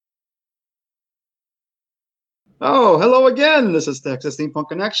Oh, hello again. This is Texas Steampunk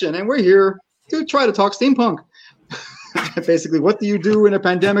Connection, and we're here to try to talk steampunk. Basically, what do you do in a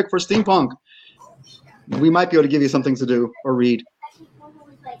pandemic for steampunk? We might be able to give you something to do or read.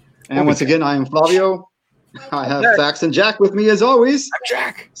 And once again, I am Flavio. I have Fax and Jack with me as always. I'm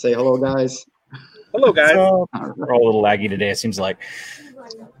Jack. Say hello, guys. Hello, guys. We're all a little laggy today, it seems like.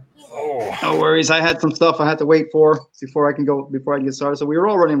 Oh. No worries. I had some stuff I had to wait for before I get started. So we were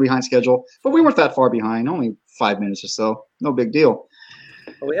all running behind schedule, but we weren't that far behind. Only 5 minutes or so. No big deal.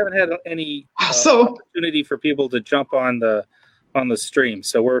 Well, we haven't had any opportunity for people to jump on the stream,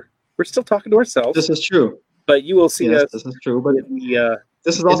 so we're still talking to ourselves. This is true. But you will see us. This is true. But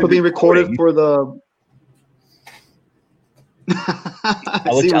this is in also the being recorded for the.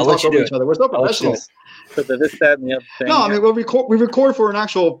 I'll let you do it. We're so professionals. For the this, that, and the other thing. No, I mean we record for an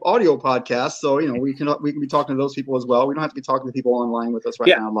actual audio podcast, so we can be talking to those people as well. We don't have to be talking to people online with us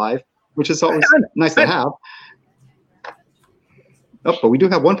now live, which is always nice to have. Oh, but we do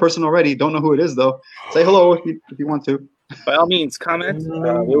have one person already. Don't know who it is though. Say hello if you want to. By all means, comment.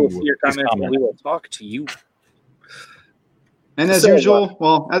 We will see your comments and we will talk to you. And as usual,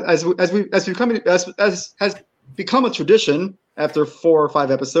 well, as has become a tradition after 4 or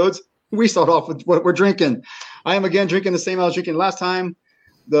 5 episodes, we start off with what we're drinking. I am again drinking the same I was drinking last time,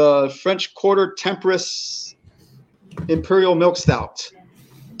 the French Quarter Temperance Imperial Milk Stout.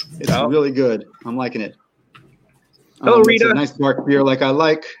 It's really good. I'm liking it. Hello, Rita. It's a nice dark beer like I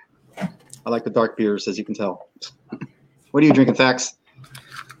like. I like the dark beers, as you can tell. What are you drinking, Fax?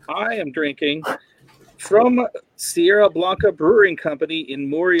 I am drinking from Sierra Blanca Brewing Company in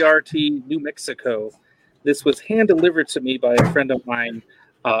Moriarty, New Mexico. This was hand-delivered to me by a friend of mine,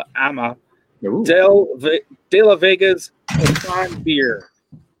 Ama. De La Vega's Pecan Beer.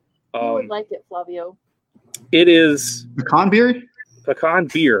 I would like it, Flavio. It is... Pecan beer? Pecan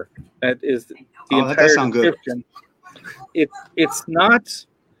beer. That is the entire that does sound good. description. It's not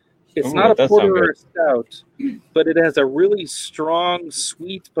a porter or a stout, but it has a really strong,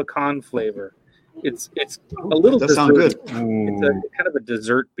 sweet pecan flavor. It's a little dessert. Sound good. It's kind of a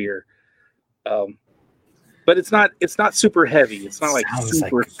dessert beer. But it's not super heavy. It's not like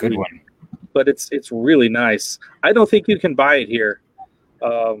super like a good one. But it's really nice. I don't think you can buy it here.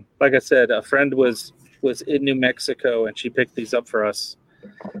 Like I said, a friend was in New Mexico and she picked these up for us.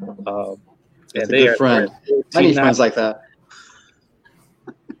 That's a good friend. I need friends like that.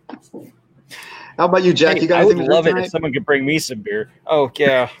 How about you, Jack? Hey, you got I would anything to love drink it tonight? if someone could bring me some beer. Oh,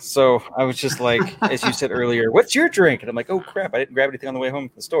 yeah. So I was just like, as you said earlier, what's your drink? And I'm like, oh, crap. I didn't grab anything on the way home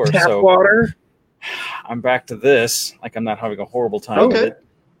from the store. Tap water. I'm back to this. Like, I'm not having a horrible time with it.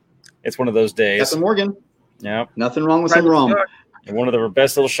 It's one of those days. Captain Morgan. Yeah. Nothing wrong with some rum. And one of the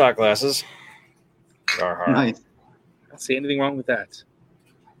best little shot glasses. Nice. I don't see anything wrong with that.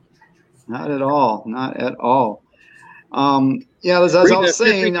 Not at all. Not at all. Yeah, as I was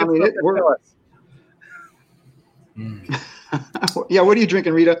saying, I mean, we're. Yeah, what are you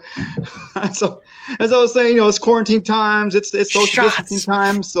drinking, Rita? So, as I was saying, it's quarantine times. It's social distancing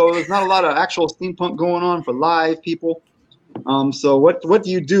times, so there's not a lot of actual steampunk going on for live people. So what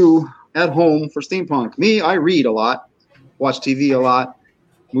do you do at home for steampunk? Me, I read a lot, watch TV a lot,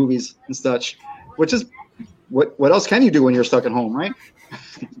 movies and such. Which is what else can you do when you're stuck at home, right?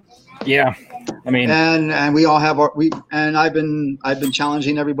 Yeah, I mean, and we all have I've been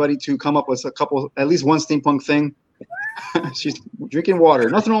challenging everybody to come up with at least one steampunk thing. She's drinking water.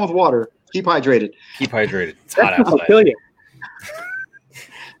 Nothing wrong with water. Keep hydrated. It's hot outside. I'll kill you.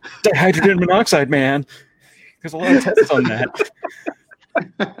 Hydrogen monoxide, man. There's a lot of tests on that.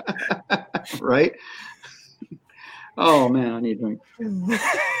 Right? Oh man, I need a drink.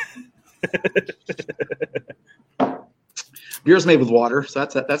 Beer's made with water, so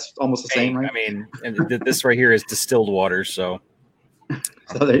that's almost the same, right? I mean, and this right here is distilled water, so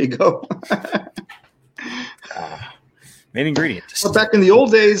there you go. Main ingredient. Well, back in the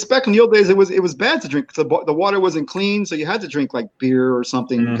old days, it was bad to drink because the water wasn't clean, so you had to drink like beer or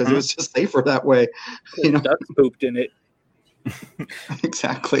something because it was just safer that way. Ducks pooped in it.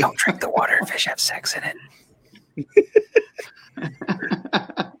 Exactly. Don't drink the water. Fish have sex in it.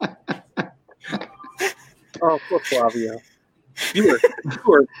 Oh, poor Flavio. You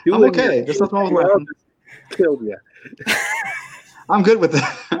were I'm okay. There's nothing wrong with laughing. Killed you. I'm good with it.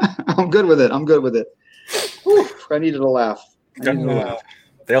 I'm good with it. Whew, I needed a laugh.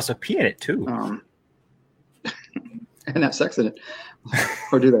 They also pee in it too. And have sex in it.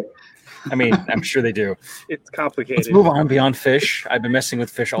 Or do they? I mean, I'm sure they do. It's complicated. Let's move on beyond fish. I've been messing with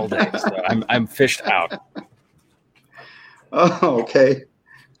fish all day, so I'm fished out. Oh, okay.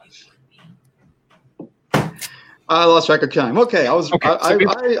 I lost track of time. Okay, I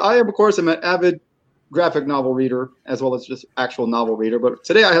am of course an avid graphic novel reader as well as just actual novel reader, but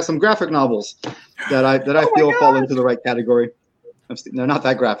today I have some graphic novels that I feel fall into the right category. They're not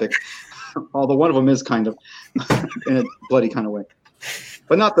that graphic, although one of them is kind of in a bloody kind of way,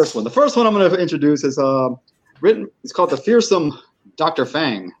 but not this one. The first one I'm going to introduce is written. It's called The Fearsome Dr.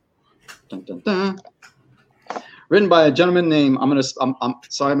 Fang. Dun, dun, dun. Written by a gentleman named I'm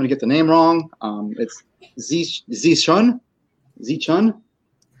sorry, I'm gonna get the name wrong. It's Zichun. Zechun.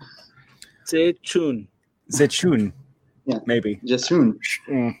 Yeah, maybe. Zichun.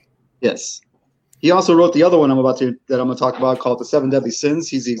 Yes. He also wrote the other one I'm gonna talk about called The Seven Deadly Sins.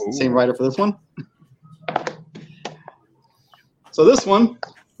 He's the same writer for this one. So this one,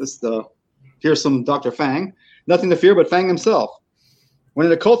 the fearsome Dr. Fang. Nothing to fear but Fang himself. When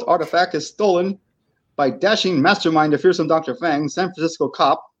an occult artifact is stolen by dashing mastermind, the fearsome Dr. Fang, San Francisco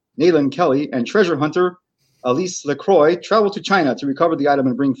cop Nayland Kelly, and treasure hunter Elise LaCroix travel to China to recover the item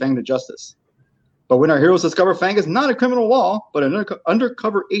and bring Fang to justice. But when our heroes discover Fang is not a criminal law, but an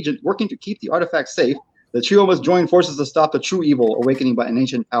undercover agent working to keep the artifact safe, the trio must join forces to stop the true evil awakening by an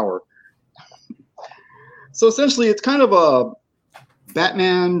ancient power. So essentially, it's kind of a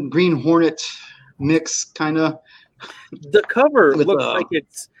Batman Green Hornet mix, kind of. The cover looks like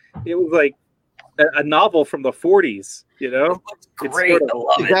it was like a novel from the 40s, you know? It's great. Sort of, I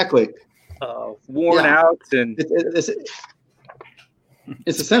love it. Exactly. Worn out and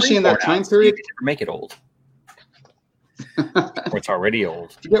it's essentially in that time period. You never make it old. Or it's already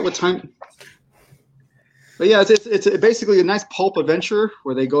old. Forget what time. But yeah, it's basically a nice pulp adventure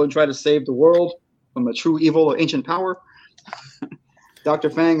where they go and try to save the world from a true evil or ancient power. Dr.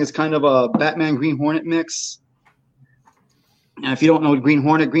 Fang is kind of a Batman Green Hornet mix. And if you don't know Green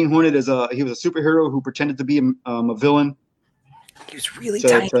Hornet is he was a superhero who pretended to be a villain. He was really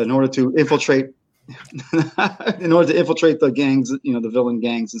tiny. In order to infiltrate the gangs, you know, the villain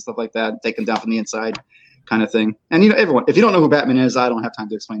gangs and stuff like that, take them down from the inside, kind of thing. And you know, everyone, if you don't know who Batman is, I don't have time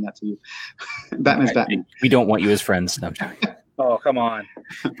to explain that to you. Batman's Batman. We don't want you as friends. No, oh, come on.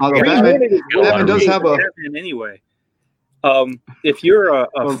 Although Batman does have a Batman anyway. If you're a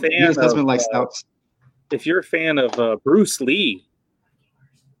fan of stouts. If you're a fan of Bruce Lee,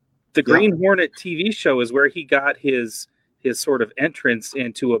 the Green Hornet TV show is where he got his sort of entrance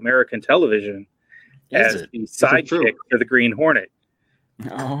into American television as the sidekick for the Green Hornet.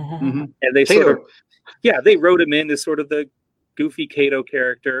 Oh. Mm-hmm. And they sort of, they wrote him in as sort of the goofy Kato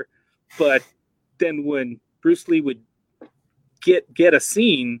character. But then when Bruce Lee would get a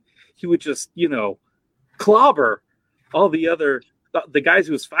scene, he would just, you know, clobber all the guys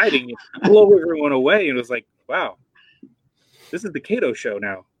who was fighting, blow everyone away, and it was like, wow, this is the Kato show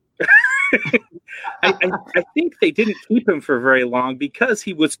now. I think they didn't keep him for very long because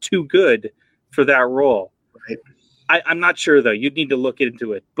he was too good for that role. Right. I'm not sure though. You'd need to look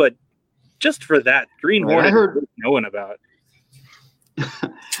into it, but just for that, Green Hornet, I heard no one about.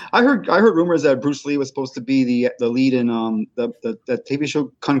 I heard rumors that Bruce Lee was supposed to be the lead in the TV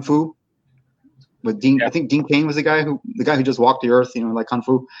show Kung Fu. With Dean, I think Dean Cain was the guy who just walked the earth, you know, like Kung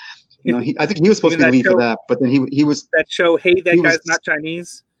Fu. You know, I think he was supposed to be the lead for that, but then he was that show. Hey, that guy's not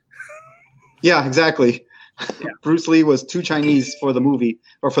Chinese. Yeah, exactly. Yeah. Bruce Lee was too Chinese for the movie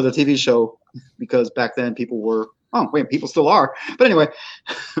or for the TV show because back then people were. Oh wait, people still are. But anyway,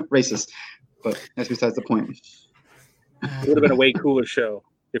 racist. But that's besides the point. It would have been a way cooler show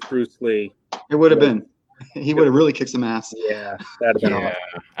if Bruce Lee. It would have been. He would have really kicked some ass. Yeah, that'd have been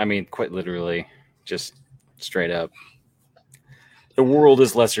awesome. I mean, quite literally. Just straight up, the world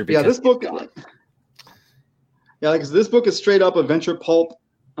is lesser. Because this book. Yeah, this book is straight up adventure pulp,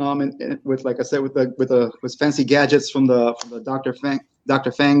 and with, like I said, with fancy gadgets from the Dr.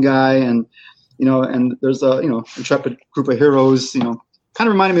 Fang guy, and you know, and there's a intrepid group of heroes. You know, kind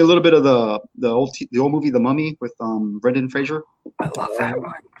of reminded me a little bit of the old movie The Mummy with Brendan Fraser. I love that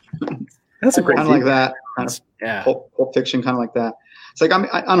one. That's a great kind of like that. Kind of pulp fiction, kind of like that. It's like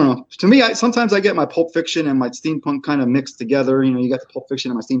I don't know. To me, sometimes I get my Pulp Fiction and my steampunk kind of mixed together. You know, you got the Pulp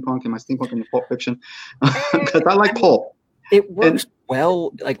Fiction and my steampunk and the Pulp Fiction because I like pulp. It works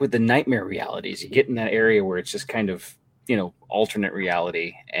well, like with the nightmare realities. You get in that area where it's just kind of, you know, alternate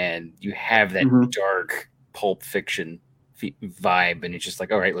reality, and you have that dark Pulp Fiction vibe, and it's just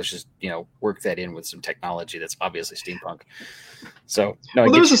like, all right, let's just, you know, work that in with some technology that's obviously steampunk. So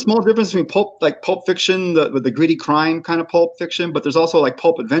there's a small difference between Pulp Fiction with the gritty crime kind of Pulp Fiction, but there's also like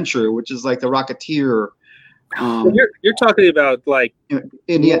Pulp Adventure, which is like the Rocketeer. You're talking about like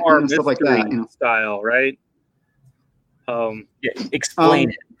Indiana and stuff like that, you know, style, right? Explain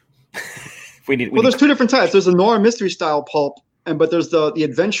it. There's two different types. There's a noir mystery style pulp, but there's the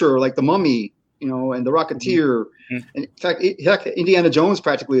adventure, like The Mummy, you know, and the Rocketeer. Mm-hmm. And in fact, Indiana Jones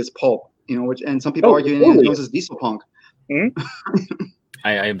practically is pulp. which and some people argue Indiana Jones is diesel punk. Mm-hmm.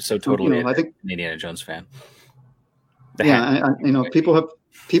 I am so totally I think an Indiana Jones fan. People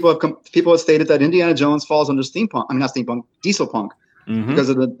have stated that Indiana Jones falls under steampunk. I mean, not steampunk, diesel punk, because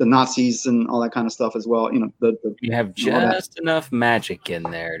of the Nazis and all that kind of stuff as well. You have just enough magic in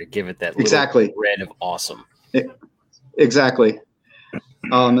there to give it that exactly red of awesome. Exactly.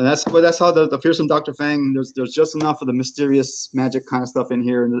 And that's how the fearsome Dr. Fang. There's just enough of the mysterious magic kind of stuff in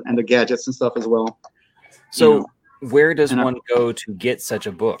here, and the gadgets and stuff as well. So, where does one go to get such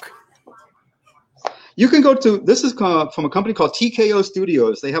a book? You can go to, this is from a company called TKO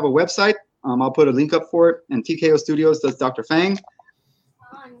Studios. They have a website. I'll put a link up for it. And TKO Studios does Dr. Fang.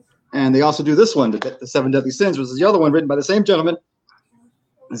 And they also do this one, the Seven Deadly Sins, which is the other one written by the same gentleman,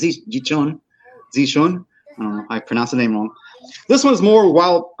 Zichun. I pronounced the name wrong. This one's more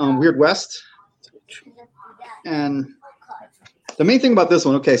Wild Weird West. And the main thing about this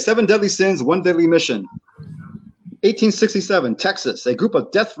one, Seven Deadly Sins, One Deadly Mission. 1867, Texas. A group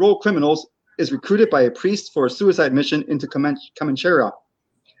of death row criminals is recruited by a priest for a suicide mission into Comancheria.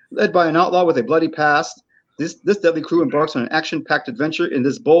 Led by an outlaw with a bloody past, this deadly crew embarks on an action-packed adventure in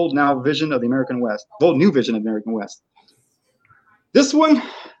this bold new vision of the American West. This one,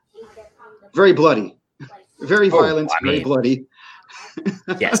 very bloody, very violent, very bloody.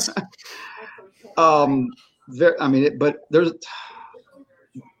 Yes. But there's.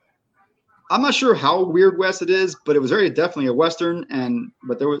 I'm not sure how Weird West it is, but it was very definitely a Western, it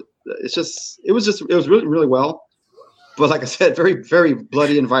was really, really well. But like I said, very, very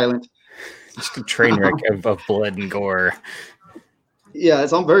bloody and violent. Just a train wreck of blood and gore. Yeah,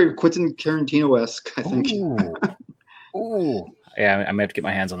 it's all very Quentin Tarantino-esque, I think. Ooh. Yeah, I might have to get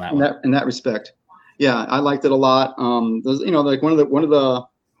my hands on that one. In that respect. Yeah, I liked it a lot. Like one of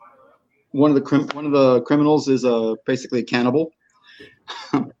the criminals is basically a cannibal.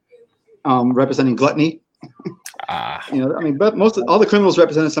 Representing gluttony. But all the criminals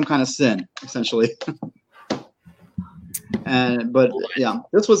represented some kind of sin, essentially.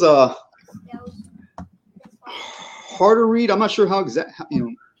 This was a harder read. I'm not sure how exact.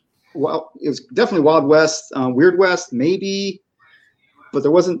 Well, it was definitely Wild West, Weird West, maybe, but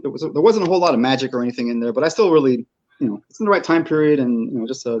there wasn't a whole lot of magic or anything in there. But I still really, it's in the right time period, and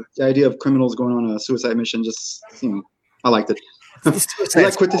just the idea of criminals going on a suicide mission. Just I liked it. If you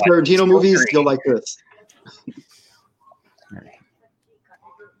like Quentin Tarantino movies, you'll like this.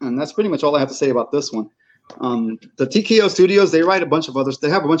 And that's pretty much all I have to say about this one. The TKO Studios, they write a bunch of others. They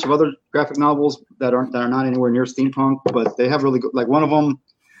have a bunch of other graphic novels that are not anywhere near steampunk, but they have really good. Like one of them,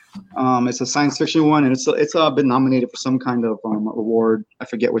 it's a science fiction one, and it's been nominated for some kind of award. I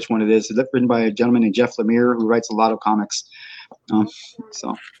forget which one it is. It's written by a gentleman named Jeff Lemire, who writes a lot of comics.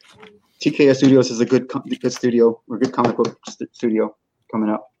 So TKO Studios is a good studio, or good comic book studio coming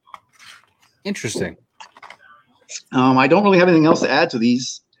up. Interesting. I don't really have anything else to add to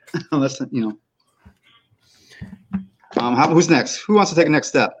these, unless who's next? Who wants to take a next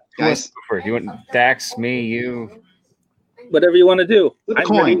step, guys? Do you want Dax, me, you? Whatever you want to do. Flip a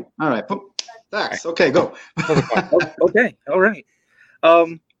coin. Ready. All right, Dax. Okay, go. Okay, all right.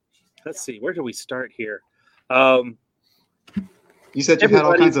 Let's see. Where do we start here? You said you had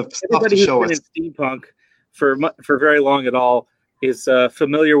all kinds of stuff to show us. Everybody who's been in steampunk for very long at all is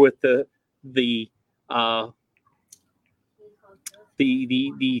familiar with the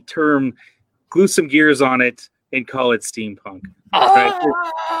term glue some gears on it and call it steampunk. Right?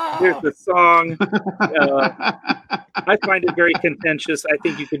 Here's the song. I find it very contentious. I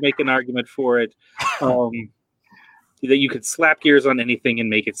think you could make an argument for it that you could slap gears on anything and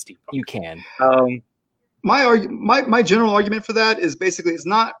make it steampunk. You can. My general argument for that is basically it's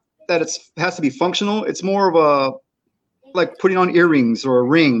not that it has to be functional. It's more of a like putting on earrings or a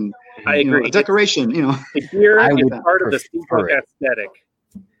ring. I agree. A decoration. The gear is part of the steampunk aesthetic.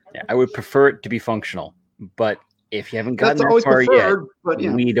 Yeah, I would prefer it to be functional, but if you haven't gotten that far yet,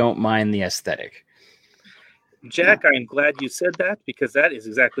 we don't mind the aesthetic. Jack, I am glad you said that because that is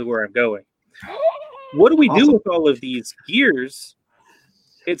exactly where I'm going. What do we do with all of these gears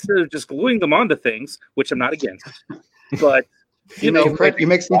instead of just gluing them onto things, which I'm not against, but you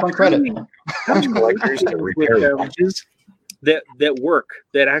make steampunk credit. That work,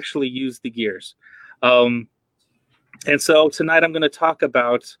 that actually use the gears. And so tonight I'm going to talk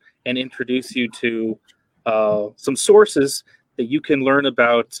about and introduce you to some sources that you can learn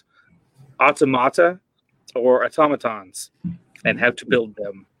about automata or automatons and how to build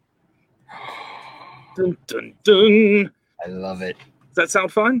them. Dun, dun, dun. I love it. Does that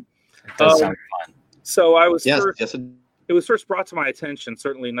sound fun? It does sound fun. So I was it was first brought to my attention.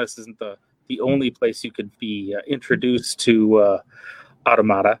 Certainly, this isn't the only place you could be introduced to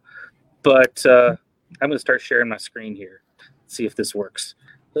automata. But I'm going to start sharing my screen here. See if this works.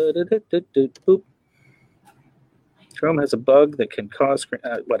 Boop. Chrome has a bug that can cause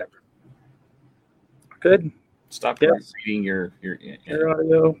whatever. Good. Stop reading your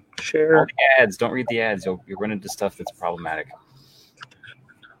audio. Share. All the ads. Don't read the ads. You'll run into stuff that's problematic.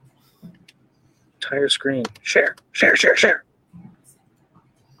 Entire screen. Share.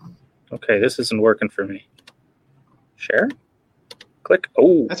 Okay, this isn't working for me. Share. Click.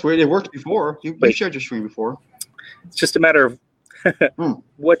 Oh, that's weird. It worked before. You shared your screen before. It's just a matter of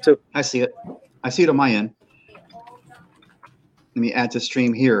what to. I see it. I see it on my end. Let me add to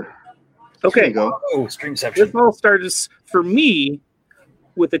stream here. Okay. There you go. Oh, Streamception. This all started for me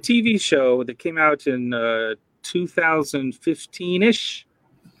with a TV show that came out in 2015-ish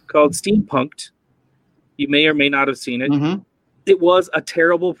called Steampunked. You may or may not have seen it. Mm-hmm. It was a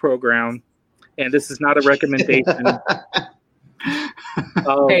terrible program, and this is not a recommendation.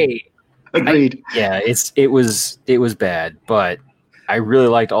 Hey, agreed. It was bad, but I really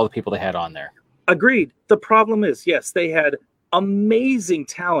liked all the people they had on there. Agreed. The problem is, yes, they had amazing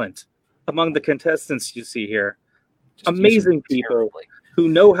talent among the contestants you see here. Just amazing people terribly. Who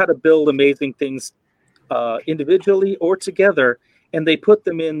know how to build amazing things individually or together, and they put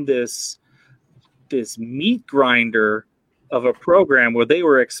them in this meat grinder of a program where they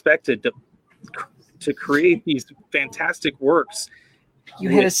were expected to create these fantastic works. You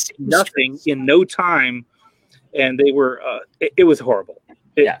had nothing in no time, and they were it was horrible.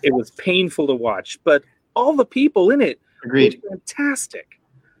 It was painful to watch, but all the people in it agreed. Were fantastic.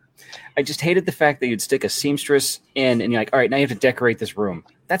 I just hated the fact that you'd stick a seamstress in, and you're like, all right, now you have to decorate this room.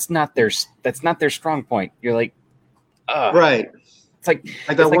 That's not their strong point. You're like, right. It's like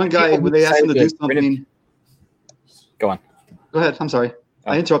that one guy when they asked him to do something. Go on. Go ahead. I'm sorry.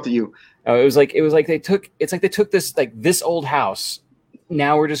 I interrupted you. It was like they took this old house.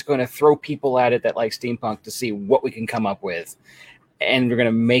 Now we're just going to throw people at it that like steampunk to see what we can come up with, and we're going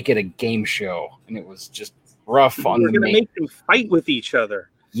to make it a game show. And it was just rough on. We're going to make them fight with each other.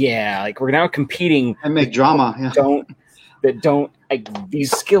 Yeah, like we're now competing and make drama. Yeah.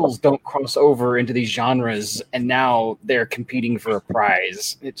 These skills don't cross over into these genres, and now they're competing for a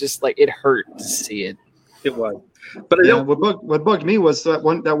prize. It just it hurt to see it. It was, but what bugged me was that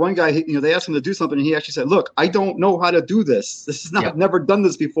one guy. They asked him to do something, and he actually said, "Look, I don't know how to do this. This is not. I've never done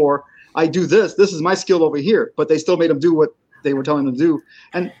this before. I do this. This is my skill over here." But they still made him do what they were telling him to do,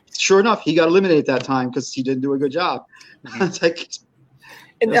 and sure enough, he got eliminated that time because he didn't do a good job. It's like.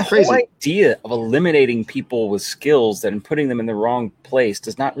 And the whole idea of eliminating people with skills and putting them in the wrong place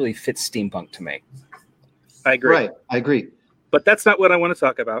does not really fit steampunk to me. I agree. Right, I agree. But that's not what I want to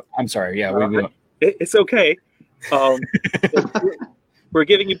talk about. I'm sorry. Yeah, it's okay. We're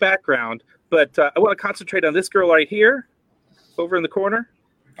giving you background, but I want to concentrate on this girl right here, over in the corner.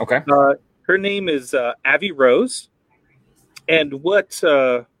 Okay. Her name is Avi Rose, and what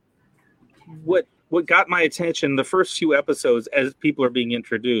got my attention the first few episodes as people are being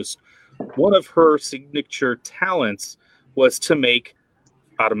introduced, one of her signature talents was to make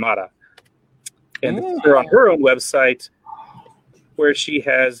automata. And they're on her own website where she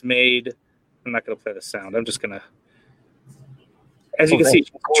has made, I'm not going to play the sound. I'm just going to, as you can see,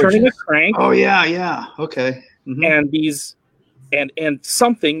 turning a crank. Oh, yeah. Okay. Mm-hmm. And and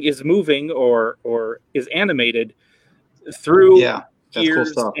something is moving or is animated through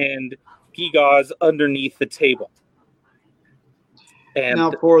gears and gigas underneath the table. And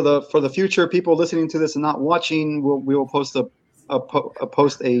now for the future people listening to this and not watching, we will post a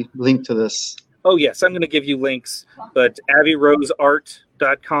link to this. Oh yes, I'm going to give you links, but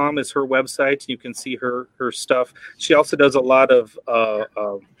aviroseart.com is her website. You can see her stuff. She also does a lot of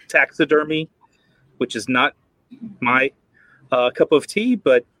taxidermy, which is not my cup of tea,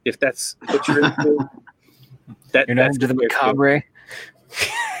 but if that's what you're into, you're not into the macabre.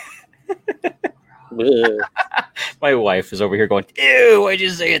 My wife is over here going, "Ew, why'd you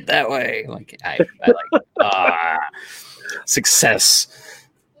say it that way?" I like success.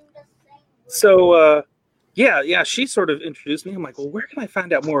 So she sort of introduced me. I'm like, well, where can I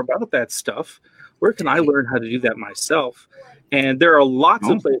find out more about that stuff? Where can I learn how to do that myself? And there are lots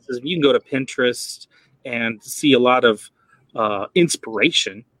of places. You can go to Pinterest and see a lot of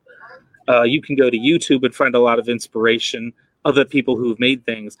inspiration. You can go to YouTube and find a lot of inspiration, other people who've made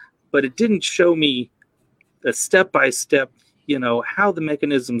things. But it didn't show me a step-by-step, how the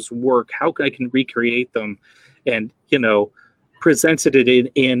mechanisms work, how I can recreate them, and, presented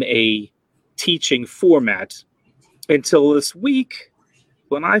it in a teaching format until this week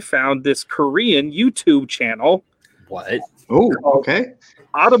when I found this Korean YouTube channel. What? Oh, okay.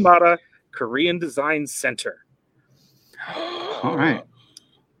 Automata Korean Design Center. All right.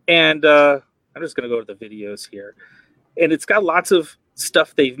 And I'm just going to go to the videos here. And it's got lots of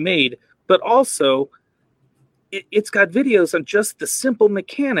stuff they've made, but also it's got videos on just the simple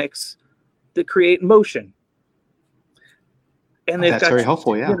mechanics that create motion. And they've that's got very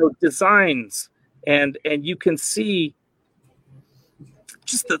helpful, yeah. Designs, and you can see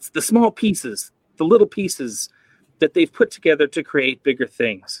just the small pieces, the little pieces that they've put together to create bigger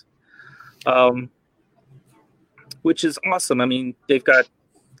things, which is awesome. I mean, they've got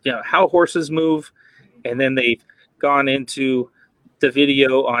how horses move, and then they've gone into the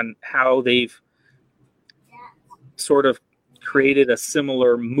video on how they've sort of created a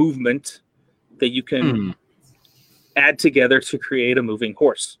similar movement that you can add together to create a moving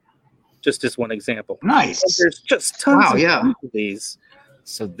horse, just as one example. Nice. And there's just tons of these.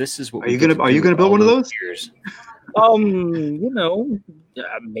 So this is what are you gonna build one of those? Years.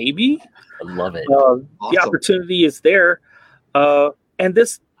 Maybe. I love it. Awesome. The opportunity is there, and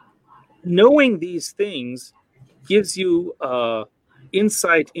this knowing these things gives you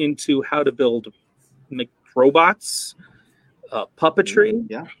insight into how to build robots, puppetry.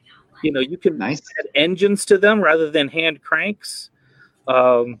 Yeah. You can Nice. add engines to them rather than hand cranks.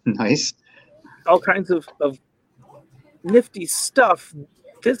 Nice. All kinds of nifty stuff.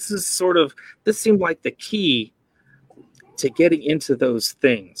 This seemed like the key to getting into those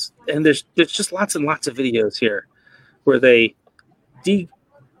things. And there's just lots and lots of videos here where they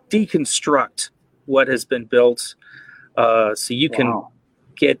deconstruct what has been built, so you can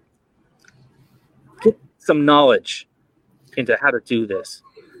get some knowledge into how to do this.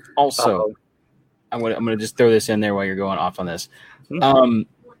 Also, I'm gonna just throw this in there while you're going off on this.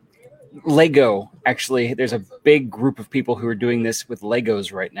 Lego, actually, there's a big group of people who are doing this with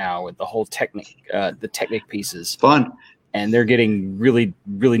Legos right now, with the whole the Technic pieces. Fun. And they're getting really,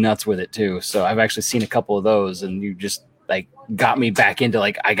 really nuts with it too. So I've actually seen a couple of those, and you just got me back into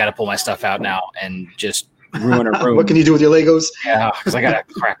I got to pull my stuff out now and just ruin a room. What can you do with your Legos? Yeah, because I got a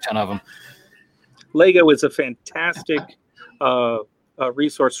crap ton of them. Lego is a fantastic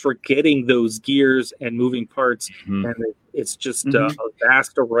resource for getting those gears and moving parts, and it's just a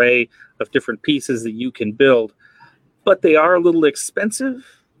vast array of different pieces that you can build. But they are a little expensive.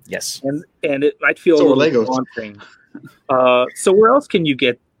 Yes, and it might feel a little daunting. So where else can you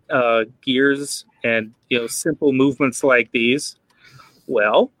get gears and simple movements like these?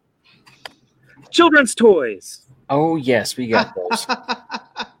 Well, children's toys. Oh yes, we got those.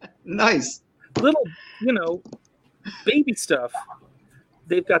 Nice. Little, baby stuff.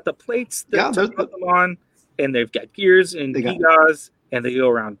 They've got the plates that to put them on, and they've got gears and gigas, and they go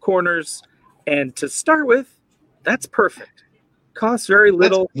around corners. And to start with, that's perfect. Costs very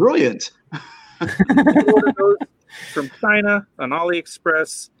little. That's brilliant. Order those from China on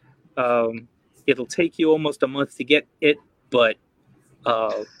AliExpress. It'll take you almost a month to get it, but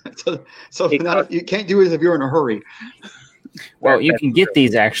so now you can't do it if you're in a hurry. Well, you can get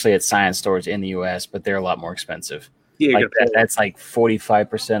these actually at science stores in the U.S., but they're a lot more expensive. Yeah, that's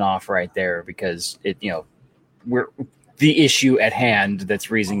 45% off right there, because we're the issue at hand.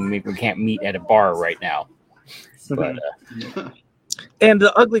 That's reason we can't meet at a bar right now. But and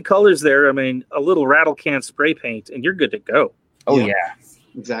the ugly colors there. I mean, a little rattle can spray paint, and you're good to go. Oh yeah,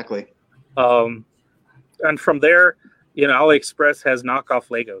 exactly. And from there, AliExpress has knockoff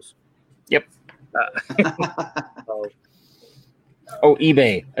Legos. Yep. Oh,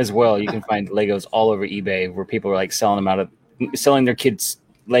 eBay as well. You can find Legos all over eBay, where people are selling their kids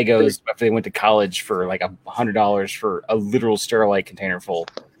Legos after they went to college for $100 for a literal Sterilite container full.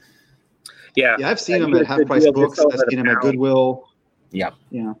 Yeah, I've seen them at Half Price Books. I've seen them at Goodwill. Yeah.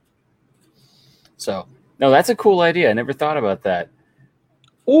 Yeah. So, no, that's a cool idea. I never thought about that.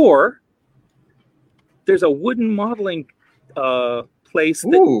 Or there's a wooden modeling place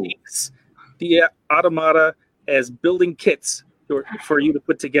that makes the automata as building kits for you to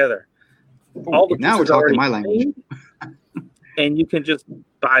put together. All the now we're talking my language. And you can just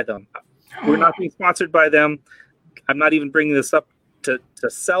buy them. We're not being sponsored by them. I'm not even bringing this up to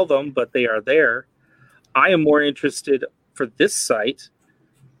sell them, but they are there. I am more interested for this site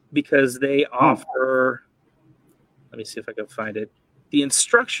because they offer, let me see if I can find it, the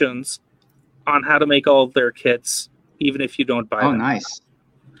instructions on how to make all of their kits, even if you don't buy them. Oh, nice.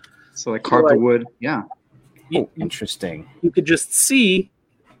 So carve the wood. Yeah. Interesting. You could just see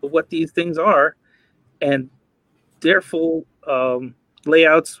what these things are, and their full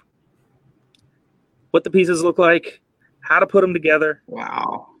layouts, what the pieces look like, how to put them together.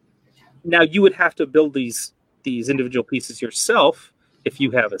 Wow. Now you would have to build these individual pieces yourself if you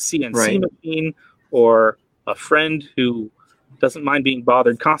have a CNC machine or a friend who doesn't mind being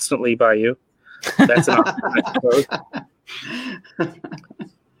bothered constantly by you. That's an option, I suppose.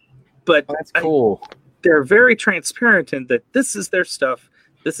 but that's cool. They're very transparent in that this is their stuff.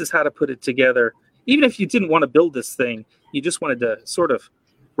 This is how to put it together. Even if you didn't want to build this thing, you just wanted to sort of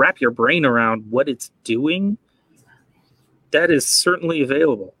wrap your brain around what it's doing. That is certainly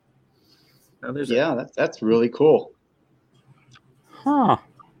available. Now, that's really cool. Huh.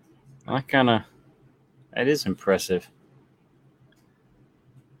 That is impressive.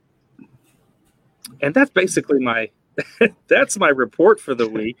 And that's basically that's my report for the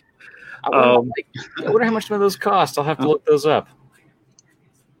week. I wonder how much some of those cost. I'll have to look those up.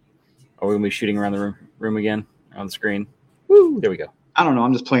 Are we going to be shooting around the room again on the screen? Woo! There we go. I don't know.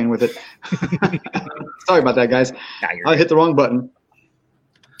 I'm just playing with it. Sorry about that, guys. I hit the wrong button.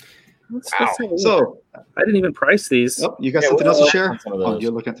 Wow. So I didn't even price these. Oh, you got something else to share? Oh,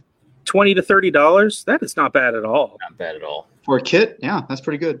 you're looking at $20 to $30. That is not bad at all. Not bad at all for a kit. Yeah, that's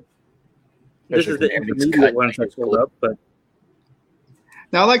pretty good. This is the intermediate ones I pulled up, but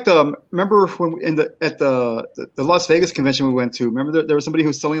now I like remember when at the Las Vegas convention we went to. Remember there was somebody who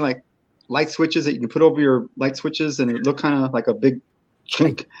was selling like light switches that you can put over your light switches and it looked kind of like a big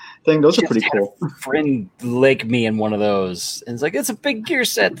chink thing. Those are pretty cool. A friend like me in one of those, and it's like it's a big gear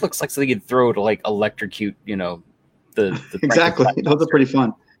set. Looks like something you'd throw to like electrocute, the exactly. Those are pretty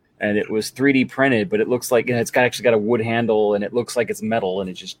fun. And it was 3D printed, but it looks like it's actually got a wood handle, and it looks like it's metal, and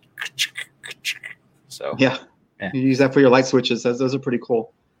it just so yeah. You use that for your light switches. Those are pretty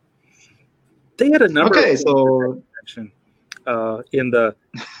cool. They had a number. Okay, so in the.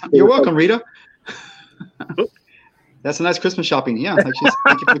 You're welcome, Rita. That's a nice Christmas shopping. Yeah, thank you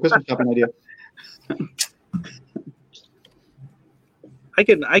for the Christmas shopping idea.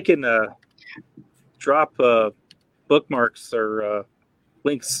 I can drop bookmarks or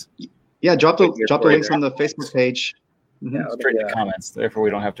links. Yeah, drop the links on the Facebook page. Yeah, straight in the comments. Therefore,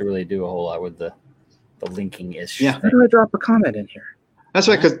 we don't have to really do a whole lot with the linking issue. Yeah. How do I drop a comment in here? That's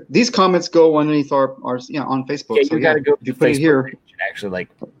right, because these comments go underneath our on Facebook. Yeah, you got to go. If you put it here, and actually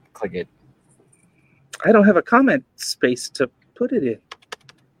click it. I don't have a comment space to put it in.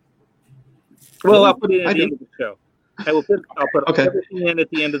 Well, I'll put it in at the end of the show. I'll put everything in at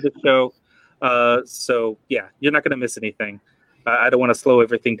the end of the show. So yeah, you're not going to miss anything. I don't want to slow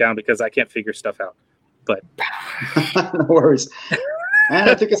everything down because I can't figure stuff out. But no worries. And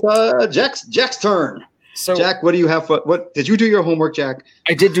I think it's Jack's turn. So Jack, what do you have? What did you do your homework, Jack?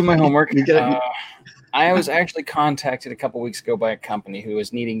 I did do my homework. I was actually contacted a couple weeks ago by a company who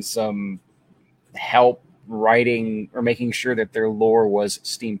was needing some help writing or making sure that their lore was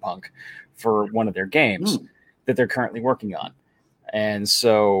steampunk for one of their games that they're currently working on. And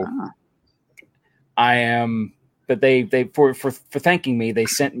so I am, but they for thanking me, they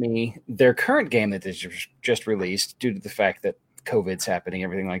sent me their current game that they just released due to the fact that COVID's happening,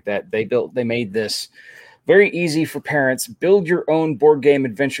 everything like that. They made this very easy for parents, build your own board game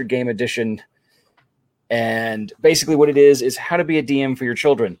adventure game edition. And basically what it is how to be a DM for your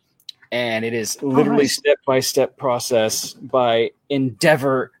children. And it is literally step-by-step process by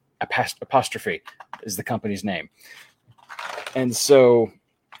Endeavor apostrophe is the company's name. And so,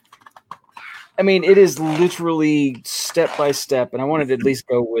 I mean, it is literally step-by-step. And I wanted to at least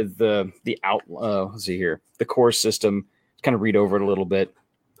go with the let's see here, the core system, kind of read over it a little bit.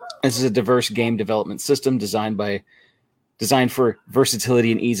 This is a diverse game development system designed for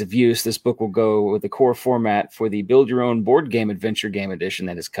versatility and ease of use. This book will go with the core format for the Build Your Own Board Game Adventure Game Edition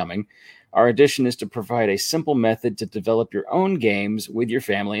that is coming. Our edition is to provide a simple method to develop your own games with your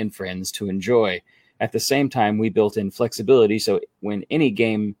family and friends to enjoy. At the same time, we built in flexibility so when any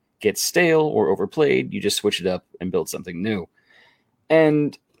game gets stale or overplayed, you just switch it up and build something new.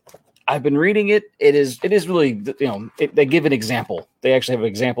 And I've been reading it. It is really, they give an example. They actually have an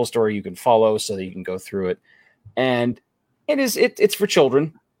example story you can follow so that you can go through it. And it's for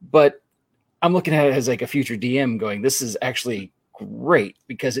children, but I'm looking at it as like a future DM going, this is actually great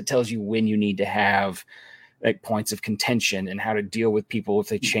because it tells you when you need to have like points of contention and how to deal with people if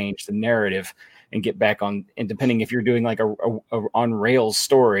they change the narrative and get back on. And depending if you're doing like a on rails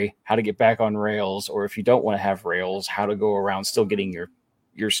story, how to get back on rails, or if you don't want to have rails, how to go around still getting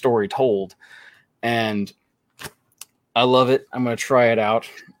your story told. And I love it. I'm going to try it out.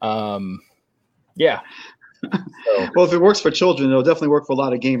 Yeah. So. Well, if it works for children, it'll definitely work for a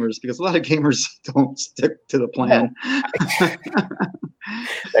lot of gamers because a lot of gamers don't stick to the plan.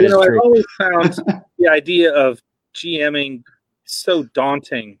 I've always found the idea of GMing so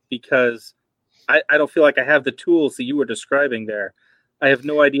daunting because I don't feel like I have the tools that you were describing there. I have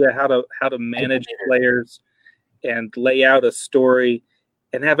no idea how to manage players and lay out a story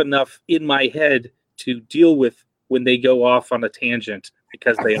and have enough in my head to deal with when they go off on a tangent.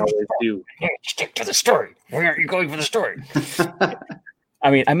 Because they always do. Stick to the story. Why aren't you going for the story? I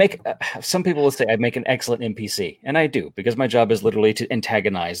mean, I make some people will say I make an excellent NPC, and I do because my job is literally to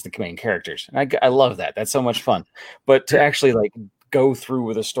antagonize the main characters. And I love that. That's so much fun. But to actually like go through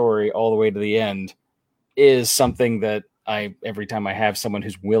with a story all the way to the end is something that every time I have someone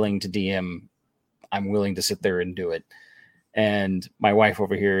who's willing to DM, I'm willing to sit there and do it. And my wife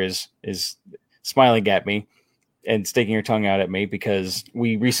over here is smiling at me and sticking her tongue out at me because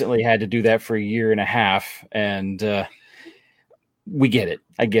we recently had to do that for a year and a half, and we get it.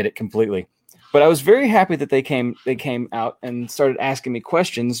 I get it completely. But I was very happy that they came out and started asking me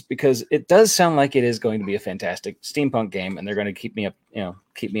questions because it does sound like it is going to be a fantastic steampunk game, and they're going to keep me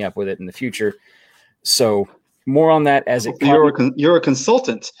up with it in the future. So more on that as it comes. You're a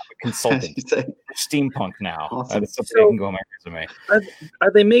consultant. Consultant. Steampunk now. Awesome. That's something I can go on my resume.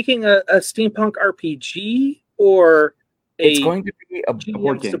 Are they making a steampunk RPG or it's going to be a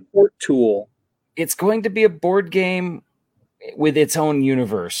board game support tool? It's going to be a board game with its own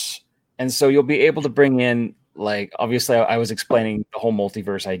universe. And so you'll be able to bring in, like, obviously I was explaining the whole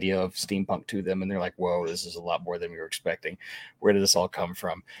multiverse idea of steampunk to them, and they're like, whoa, this is a lot more than we were expecting. Where did this all come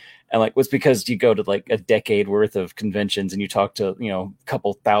from? And like, it's because you go to like a decade worth of conventions and you talk to, a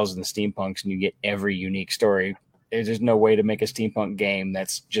couple thousand steampunks and you get every unique story. There's no way to make a steampunk game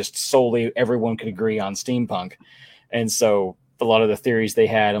that's just solely everyone could agree on steampunk. And so a lot of the theories they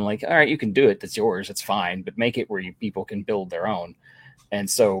had, I'm like, all right, you can do it. That's yours. It's fine. But make it where people can build their own. And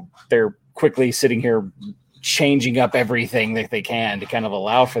so they're quickly sitting here changing up everything that they can to kind of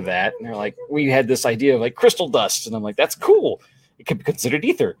allow for that. And they're like, we had this idea of like crystal dust. And I'm like, that's cool. It could be considered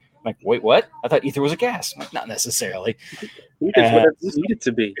ether. I'm like, wait, what? I thought ether was a gas. I'm like, not necessarily. It's whatever you need it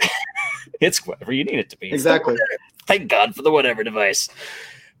to be. It's whatever you need it to be. Exactly. Thank God for the whatever device.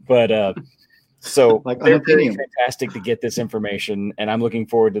 But so like they're really fantastic to get this information, and I'm looking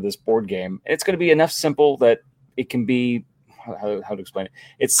forward to this board game. It's going to be enough simple that it can be how to explain it.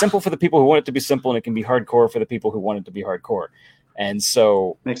 It's simple for the people who want it to be simple, and it can be hardcore for the people who want it to be hardcore. And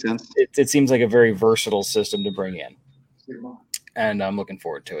so makes sense. It seems like a very versatile system to bring in. And I'm looking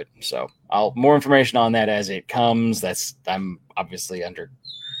forward to it. So more information on that as it comes. I'm obviously under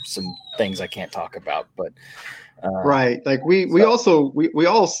some things I can't talk about, but right. Like we all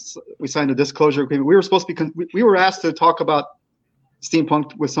signed a disclosure agreement. We were supposed to be, we were asked to talk about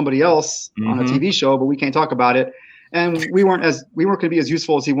steampunk with somebody else on a TV show, but we can't talk about it. And we weren't going to be as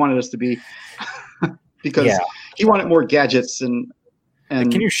useful as he wanted us to be because he wanted more gadgets and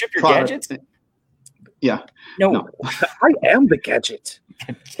can you ship your gadgets? Yeah. No. I am the gadget.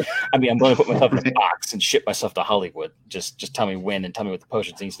 I mean, I'm going to put myself in a box and ship myself to Hollywood. Just tell me when and tell me what the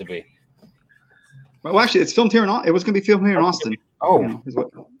potions needs to be. Well, actually, it's filmed here it was going to be filmed here in Austin. Oh,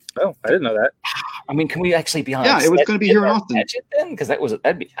 I didn't know that. I mean, can we actually be on? Yeah, it was going to be here in Austin. Gadget then, because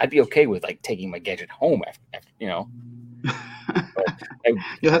I'd be okay with like taking my gadget home after You'll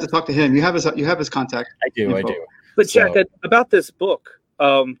have to talk to him. You have his contact. I do. But Jack, about this book,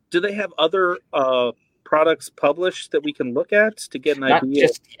 do they have other products published that we can look at to get an idea? Not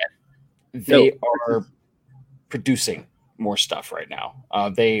just yet. They are producing more stuff right now.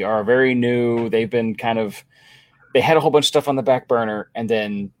 They are very new. They've been they had a whole bunch of stuff on the back burner, and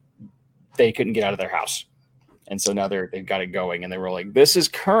then they couldn't get out of their house. And so now they've got it going, and they were like, this is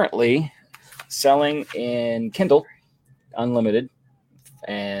currently selling in Kindle Unlimited.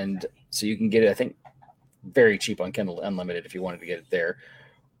 And so you can get it, I think, very cheap on Kindle Unlimited if you wanted to get it there.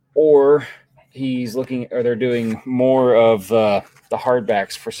 Or they're doing more of the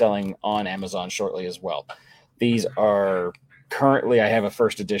hardbacks for selling on Amazon shortly as well. These are currently, I have a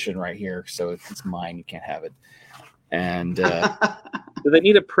first edition right here, so it's mine. You can't have it. And do they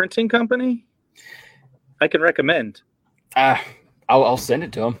need a printing company? I can recommend. I'll send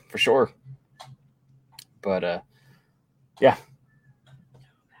it to them for sure. But yeah.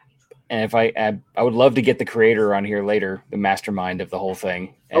 And if I would love to get the creator on here later, the mastermind of the whole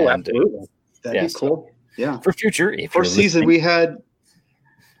thing. And, absolutely. That'd be cool. Yeah. For future, first season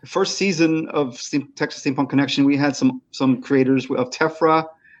of Texas Steampunk Connection, we had some creators of Tephra,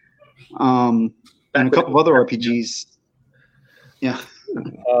 and a couple of other RPGs. Yeah.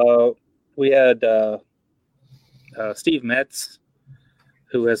 We had Steve Metz,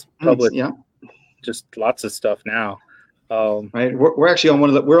 who has published just lots of stuff now. Right. We're actually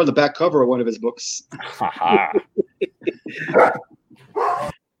on we're on the back cover of one of his books.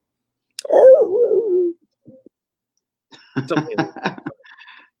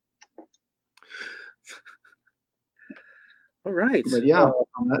 All right. But yeah,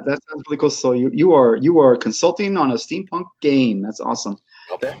 that sounds really cool. So you are consulting on a steampunk game. That's awesome.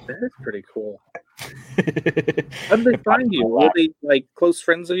 That is pretty cool. How did they find you? Were they like close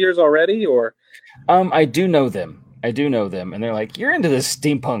friends of yours already, or? I do know them. I do know them, and they're like, "You're into this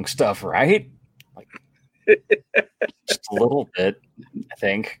steampunk stuff, right?" Like, just a little bit, I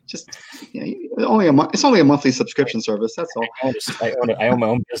think. Just only a month. It's only a monthly subscription service. That's all. I own my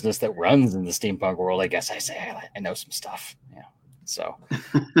own business that runs in the steampunk world. I guess I say I know some stuff. Yeah. So,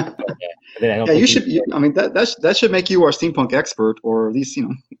 you should. I mean, that should make you our steampunk expert, or at least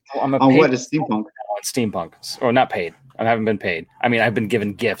on what is steampunk. On steampunk, or not paid. I haven't been paid. I mean, I've been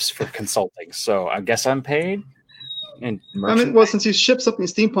given gifts for consulting, so I guess I'm paid. And I mean, well, since you ship something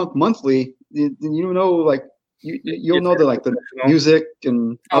steampunk monthly, you know, like you'll know the music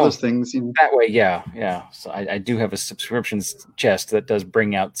and other things. That way, yeah. So I do have a subscriptions chest that does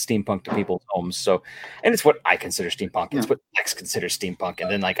bring out steampunk to people's homes. So, and it's what I consider steampunk. It's what Lex considers steampunk.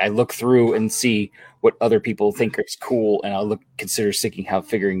 And then I look through and see what other people think is cool, and I'll consider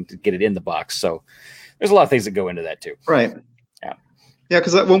figuring to get it in the box. So there's a lot of things that go into that too. Right. Yeah,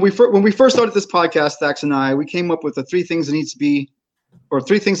 because when we first started this podcast, Dax and I, we came up with the 3 things it needs to be, or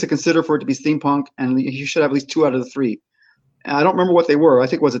 3 things to consider for it to be steampunk, and you should have at least 2 out of the 3. And I don't remember what they were. I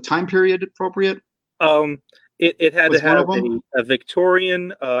think was a time period appropriate. It had to have a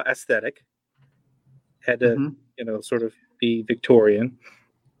Victorian aesthetic. Had to sort of be Victorian.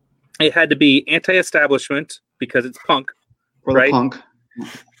 It had to be anti-establishment because it's punk, right? Punk.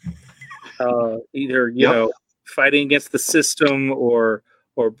 Either fighting against the system or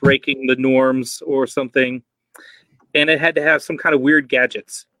breaking the norms or something, and it had to have some kind of weird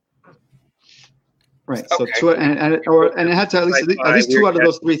gadgets. Right. So 2, and it had to at least 2 out of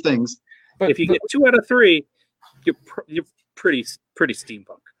those 3 things. But if you get 2 out of 3, you're pretty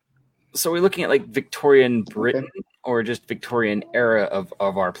steampunk. So we're looking at like Victorian Britain or just Victorian era of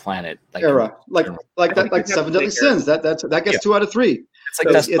our planet, like like 7 Deadly Sins. That gets 2 out of 3.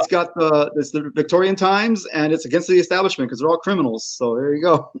 It's got the Victorian times, and it's against the establishment because they're all criminals. So there you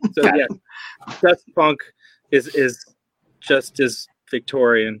go. So dust punk is just as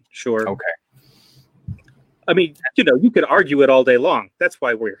Victorian, sure. Okay. I mean, you could argue it all day long. That's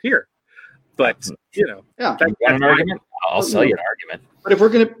why we're here. But you want an argument? I'll sell you an argument. But if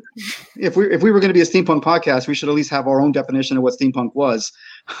we were gonna be a steampunk podcast, we should at least have our own definition of what steampunk was,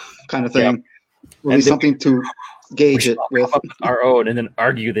 kind of thing. Or at least something to gauge it with. Our own, and then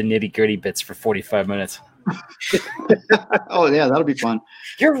argue the nitty gritty bits for 45 minutes. Oh yeah, that'll be fun.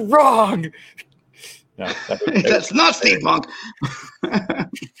 You're wrong. No, that's not steampunk.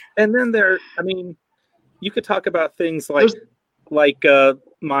 And then you could talk about things like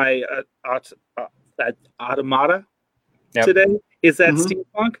my automata today. Is that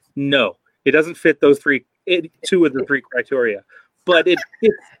steampunk? No, it doesn't fit those 2 of the 3 criteria, but it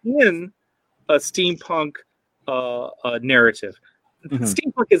fits in a steampunk narrative.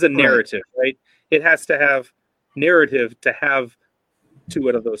 Steampunk is a narrative, right? It has to have narrative to have 2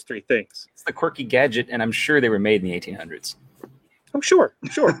 out of those 3 things. It's the quirky gadget, and I'm sure they were made in the 1800s. I'm sure.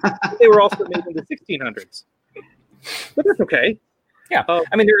 They were also made in the 1600s, but that's okay. Yeah,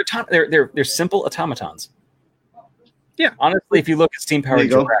 I mean they're simple automatons. Yeah, honestly, if you look at Steam Powered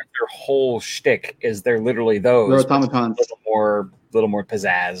Giraffe, their whole shtick is they're literally those. They're automatons, a little more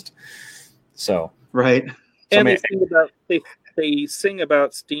pizzazzed. So right, and they sing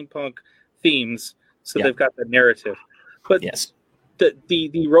about steampunk themes, so they've got the narrative. But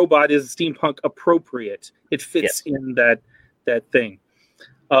the robot is steampunk appropriate. It fits in that thing.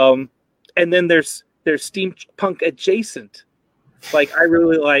 And then there's steampunk adjacent. Like I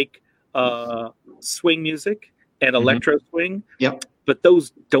really like swing music and electro swing. Yep. But those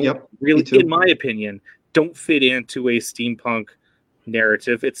don't really, in my opinion, don't fit into a steampunk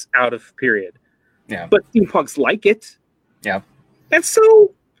narrative. It's out of period. Yeah. But steampunks like it. Yeah. And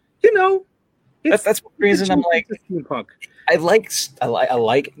so, that's the reason I'm like steampunk. I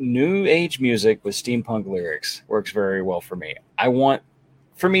like new age music with steampunk lyrics. Works very well for me.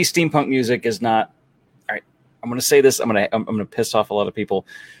 For me, steampunk music is not. All right, I'm going to say this. I'm going to piss off a lot of people.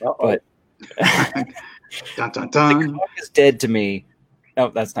 But dun, dun, dun. The cock is dead to me. No,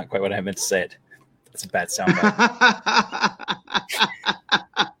 that's not quite what I meant to say. That's a bad soundbite.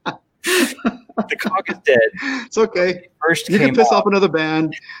 The cock is dead. It's okay. You can piss off another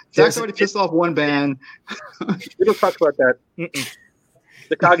band. Zach's already pissed off one band. We don't talk about that.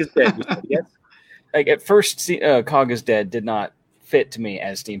 The cog is dead. Yes. Like at first, Cog is Dead did not fit to me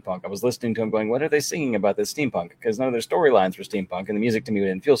as steampunk. I was listening to him going, what are they singing about this steampunk? Because none of their storylines were steampunk, and the music to me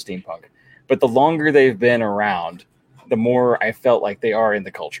didn't feel steampunk. But the longer they've been around, the more I felt like they are in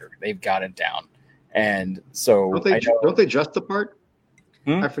the culture. They've got it down. And so don't they dress the part?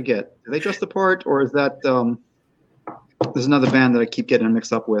 I forget. Do they dress the part, or is that there's another band that I keep getting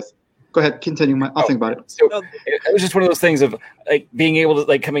mixed up with? Go ahead, continue. I'll think about it. So it was just one of those things of like being able to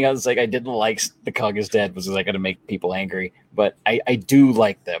like coming out as like I didn't like The Cog is Dead was like going to make people angry, but I do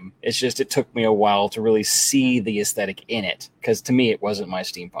like them. It's just it took me a while to really see the aesthetic in it because to me it wasn't my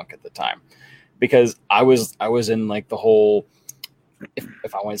steampunk at the time because I was in like the whole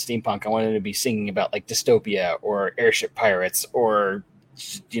if I wanted steampunk I wanted to be singing about like dystopia or airship pirates or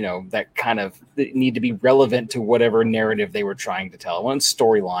that kind of need to be relevant to whatever narrative they were trying to tell. I wanted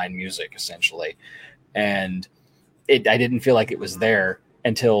storyline music essentially. And I didn't feel like it was there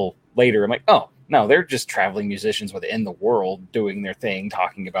until later. I'm like, oh no, they're just traveling musicians within the world doing their thing,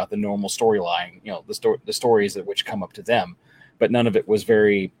 talking about the normal storyline, the stories that which come up to them. But none of it was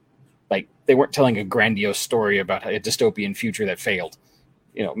very like they weren't telling a grandiose story about a dystopian future that failed,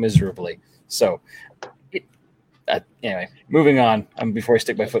 miserably. So anyway, moving on. Before I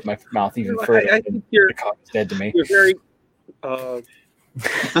stick my foot in my mouth even further, I think you're dead to me. You're very,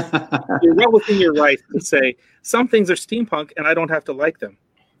 you're well within your right to say some things are steampunk, and I don't have to like them.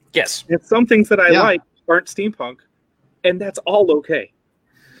 Yes, and some things that I like aren't steampunk, and that's all okay.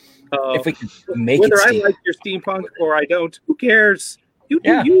 If we can make whether it I like your steampunk or I don't, who cares? You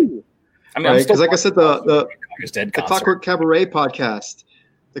do you. I mean, because like I said, the Clockwork Cabaret podcast.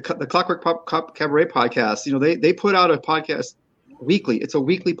 The Clockwork Cabaret podcast, they put out a podcast weekly. It's a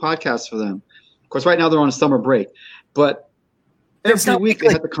weekly podcast for them. Of course, right now they're on a summer break, but every week they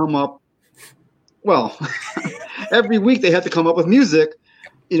have to come up. Well, every week they have to come up with music,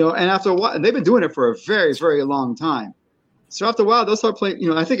 and after a while, and they've been doing it for a very, very long time. So after a while, they'll start playing.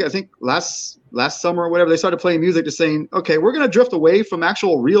 I think last summer or whatever, they started playing music, just saying, okay, we're going to drift away from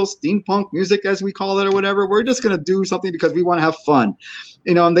actual real steampunk music as we call it or whatever. We're just going to do something because we want to have fun.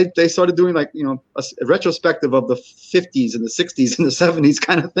 And they started doing like, a retrospective of the 50s and the 60s and the 70s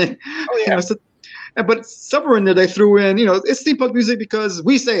kind of thing. Oh, yeah. But somewhere in there they threw in, it's steampunk music because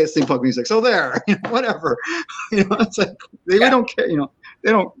we say it's steampunk music. So there, whatever. It's like they don't care.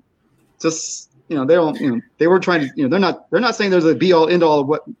 They don't just, they don't. They were trying to. They're not saying there's a be all end all of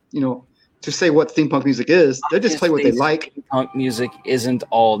what to say what steampunk music is. They just play what they like. Steampunk music isn't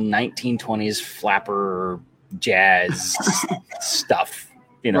all 1920s flapper jazz stuff.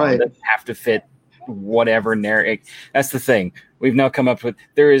 Right. That have to fit whatever narrative. That's the thing. We've now come up with.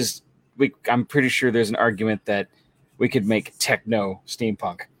 I'm pretty sure there's an argument that we could make techno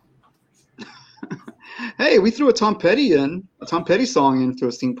steampunk. Hey, we threw a Tom Petty song into a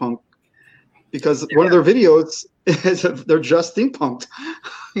steampunk because one of their videos is they're just steampunked.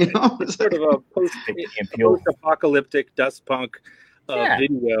 It's sort of a post-apocalyptic dust punk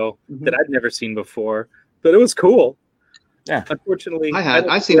video that I'd never seen before, but it was cool. Yeah, unfortunately,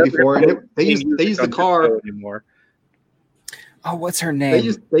 I've seen it before, and they use the car anymore. Oh, what's her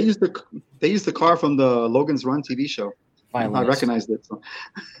name? They use the car from the Logan's Run TV show. I recognized it. So.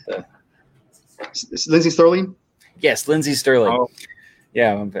 Lindsey Sterling? Yes, Lindsey Sterling. Oh.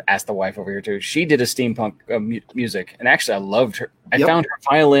 Yeah, I'm gonna ask the wife over here too. She did a steampunk music, and actually, I loved her. I found her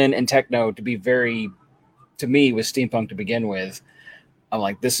violin and techno to be to me, was steampunk to begin with. I'm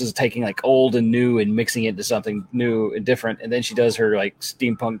like, this is taking like old and new and mixing it into something new and different. And then she does her like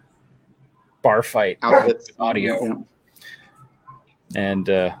steampunk bar fight audio, and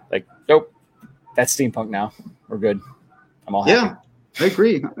like, nope, that's steampunk now. We're good. I'm all happy. Yeah. I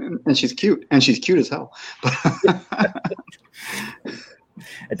agree, and she's cute, as hell.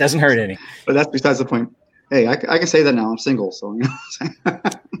 It doesn't hurt any. But that's besides the point. Hey, I can say that now. I'm single, so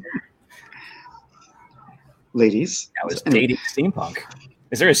ladies. I was dating steampunk.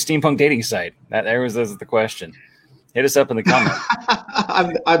 Is there a steampunk dating site? That was the question. Hit us up in the comments.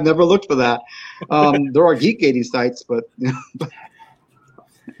 I've never looked for that. There are geek dating sites, but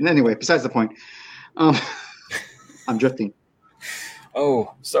anyway, besides the point. I'm drifting.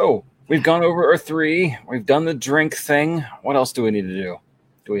 Oh, so we've gone over our 3. We've done the drink thing. What else do we need to do?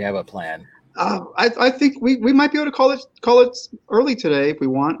 Do we have a plan? I think we might be able to call it early today if we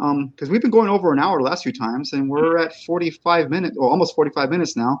want. Because we've been going over an hour the last few times, and we're at 45 minutes, or almost 45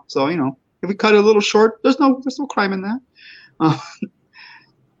 minutes now. So if we cut it a little short, there's no crime in that.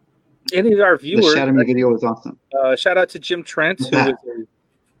 Any of our viewers, the Shadow Me video was awesome. Shout out to Jim Trent, who is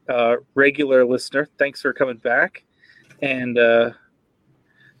a regular listener. Thanks for coming back, and.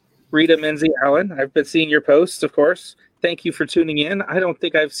 Rita Menzie Allen, I've been seeing your posts, of course. Thank you for tuning in. I don't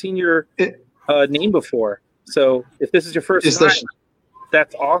think I've seen your name before. So if this is your first time,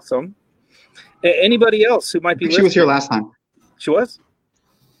 that's awesome. Anybody else who might be listening? She was here last time. She was?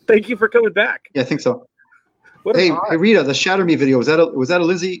 Thank you for coming back. Yeah, I think so. Hey, Rita, the Shatter Me video, was that a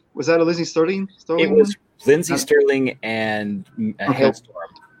Lindsey Sterling? It was Lindsey Sterling and Hailstorm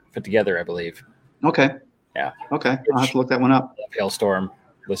put together, I believe. Okay. Yeah. Okay. I'll have to look that one up. Hailstorm.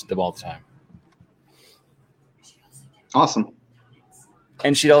 listen to them all the time. Awesome.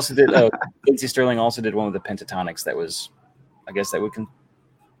 And she also did. Lindsey Sterling also did one with the Pentatonics. That was, I guess that we can.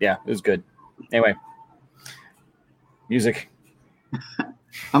 Yeah, it was good. Anyway, music.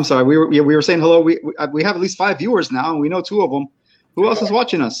 I'm sorry. We were saying hello. We have at least 5 viewers now, and we know 2 of them. Who else is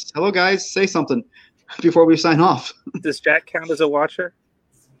watching us? Hello, guys. Say something before we sign off. Does Jack count as a watcher?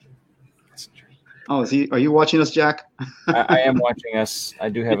 Oh, are you watching us, Jack? I am watching us. I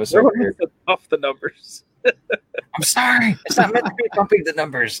do have a server here. Off the numbers. I'm sorry. It's not meant to be bumping the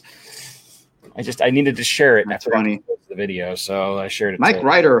numbers. I needed to share it. That's funny. The video, so I shared it. Mike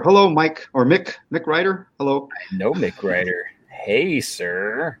Ryder. Hello, Mike. Or Mick Ryder. Hello. I know Mick Ryder. Hey,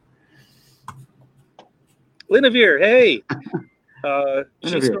 sir. Linevere, hey. So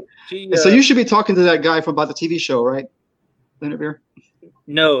you should be talking to that guy from about the TV show, right? Linevere?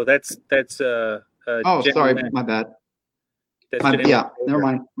 No, that's oh, sorry, my bad. Never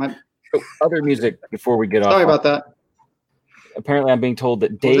mind. Other music before we get off. Sorry about that. Apparently, I'm being told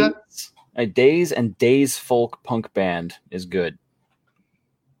that Days and Days folk punk band is good.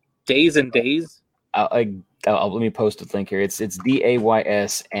 Days and Days? Let me post a link here. It's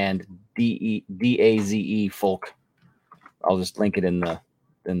DAYS and DAZE folk. I'll just link it in the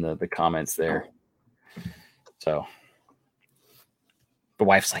comments there. So the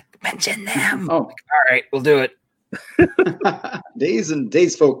wife's like, mention them. Oh, all right, we'll do it. Days and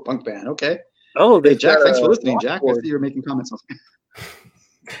Days folk punk band. Okay. Oh, hey, Jack, thanks for listening, Jack. I see you're making comments.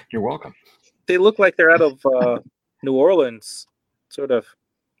 You're welcome. They look like they're out of New Orleans, sort of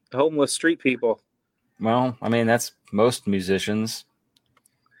homeless street people. Well, I mean, that's most musicians.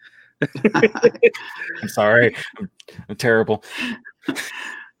 I'm sorry. I'm terrible.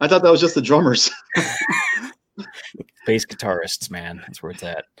 I thought that was just the drummers. Bass guitarists, man. That's where it's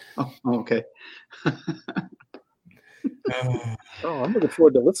at. Oh, okay. I'm looking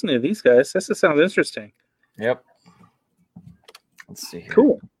forward to listening to these guys. This sounds interesting. Yep. Let's see here.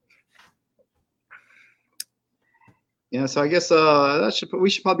 Cool. Yeah, so I guess we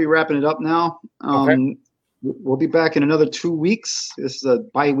should probably be wrapping it up now. Okay. We'll be back in another 2 weeks. This is a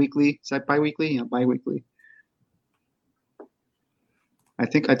bi-weekly. Is that bi-weekly? Yeah, bi-weekly. I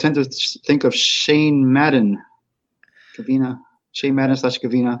tend to think of Shane Madden, Gavina, Shane Madden /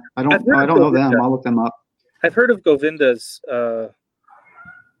 Gavina. I don't know them. I'll look them up. I've heard of Govinda's. I've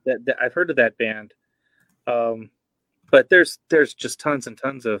heard of that band, but there's just tons and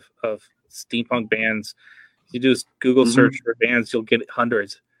tons of steampunk bands. You do Google search for bands, you'll get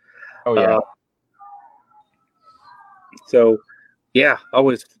hundreds. Oh yeah. So, yeah,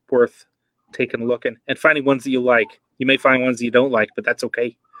 always worth taking a look and finding ones that you like. You may find ones that you don't like, but that's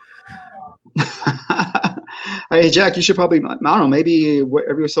okay. Hey, Jack, you should probably, I don't know, maybe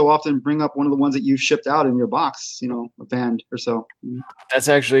every so often bring up one of the ones that you've shipped out in your box, a band or so. That's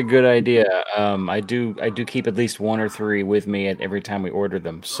actually a good idea. I do keep at least 1 or 3 with me at every time we order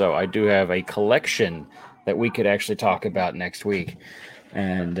them. So I do have a collection that we could actually talk about next week.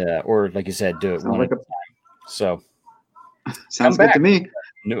 And, or like you said, do it one at a time. So. Sounds good to me.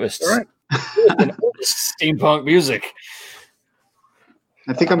 Newest steampunk music.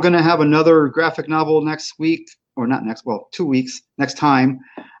 I think I'm going to have another graphic novel next week, or not next, 2 weeks, next time.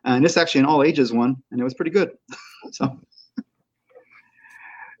 And it's actually an all ages one, and it was pretty good. So,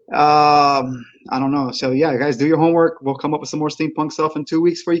 I don't know. So yeah, guys, do your homework. We'll come up with some more steampunk stuff in 2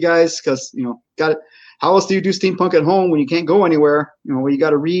 weeks for you guys. Cause got it. How else do you do steampunk at home when you can't go anywhere? Where you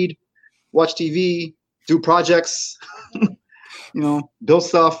got to read, watch TV, do projects, build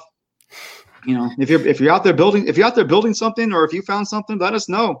stuff. If you're out there building something, or if you found something, let us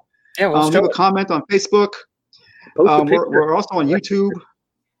know. Yeah, we'll leave a comment on Facebook. We're also on YouTube.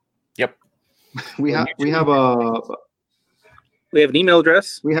 Yep. We have an email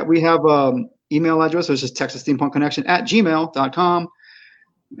address. We have email address, which is texassteampunkconnection@gmail.com.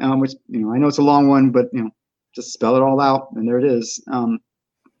 Which I know it's a long one, but just spell it all out, and there it is.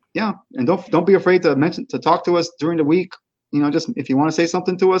 Yeah, and don't be afraid to talk to us during the week. Just if you want to say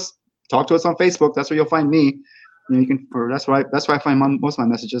something to us, talk to us on Facebook. That's where you'll find me. That's where I find most of my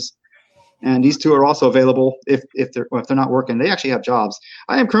messages. And these two are also available if they're not working. They actually have jobs.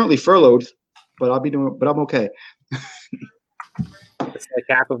 I am currently furloughed, but I'm okay. It's like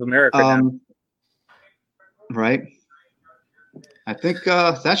half of America now. Right. I think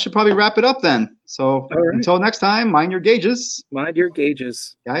that should probably wrap it up then. So until next time, mind your gauges. Mind your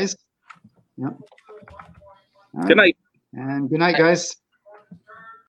gauges. Guys. Yeah. Good night. And good night, guys.